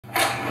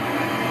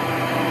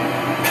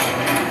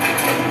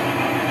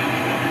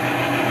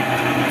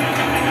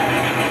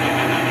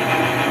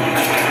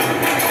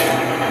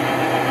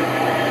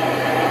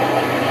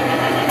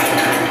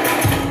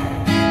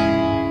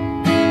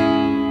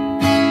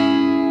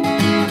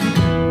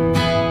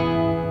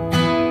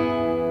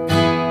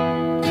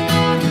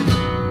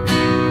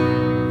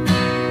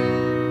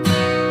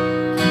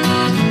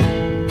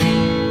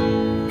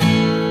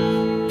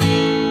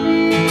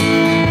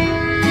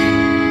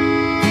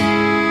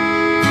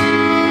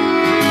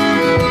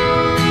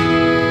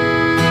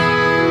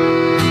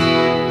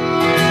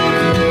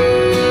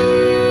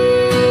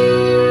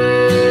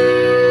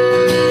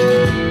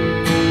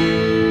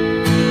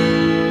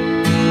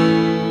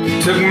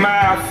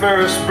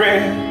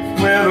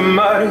the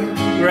muddy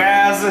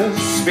rises,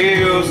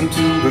 spills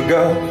into the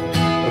Gulf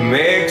of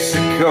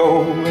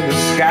Mexico, where the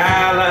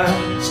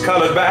skyline's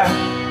colored by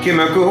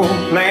chemical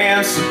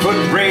plants that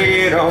put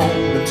bread on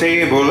the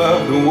table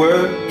of the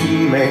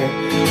working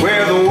man,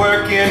 where the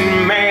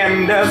working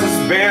man does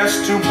his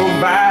best to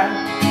provide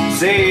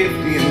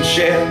safety and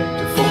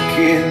shelter for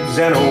kids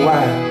and a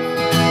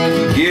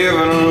wife, giving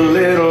a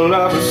little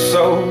of his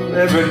soul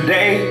every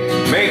day,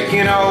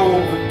 making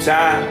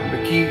overtime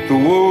to keep the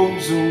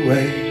wolves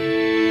away.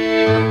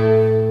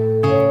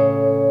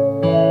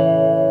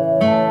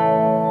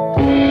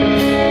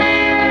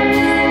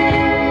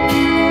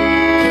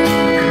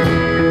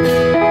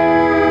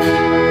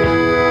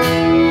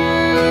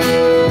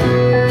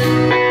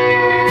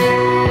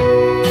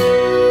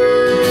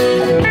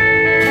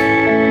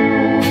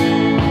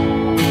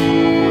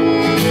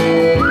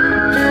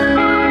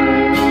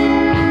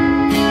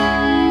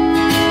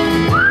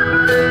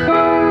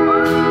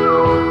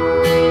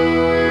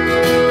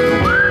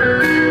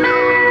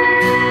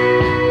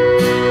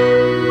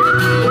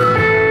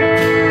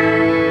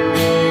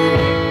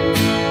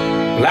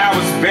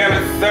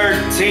 Barely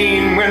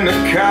 13 when the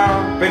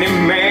company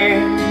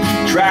man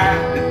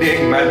tried to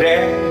dig my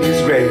daddy's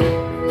grave.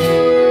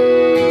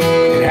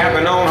 It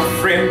happened on a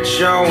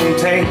French-owned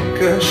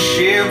tanker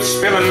ship,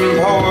 spilling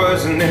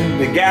poison in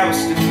the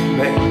Galveston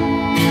Bay,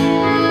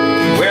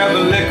 where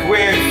the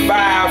liquid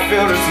fire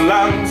filled his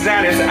lungs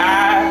and his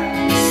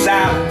eyes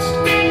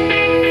silenced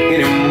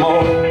any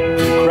more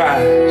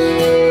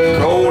cries.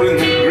 Cold in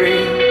the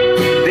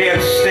green,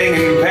 death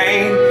stinging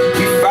pain,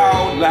 he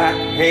fought like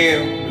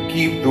hell to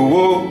keep the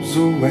wolves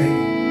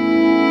away.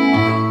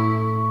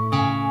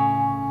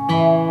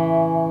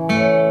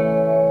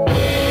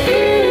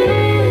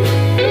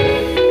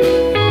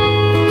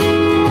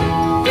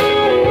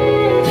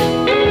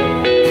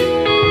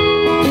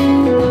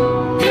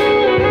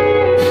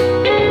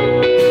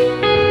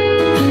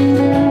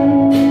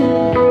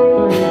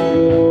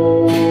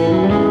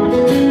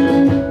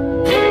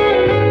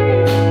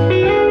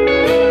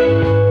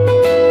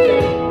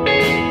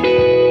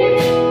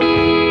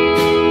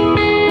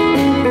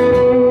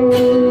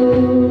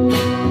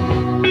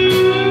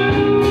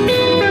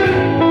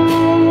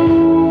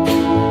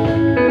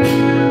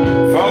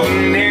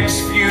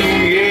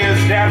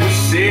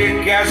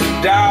 As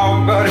a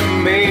dog, but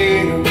it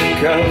made a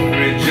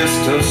recovery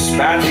just to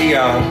spite the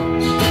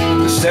odds.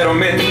 The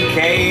settlement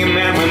came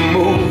and we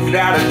moved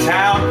out of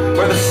town,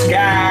 where the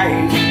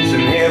sky isn't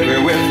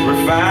heavy with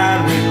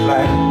refinery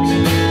clouds.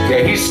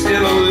 Yeah, he's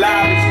still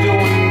alive, he's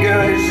doing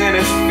good, he's in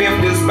his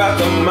 50s, but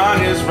the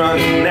money's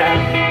running out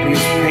and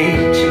he's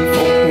pinching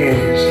for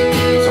pennies.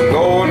 So I'm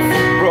going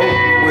for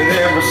broke with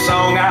every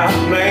song I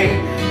play,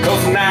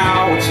 'cause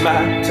now it's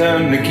my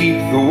turn to keep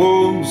the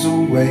wolves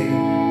away.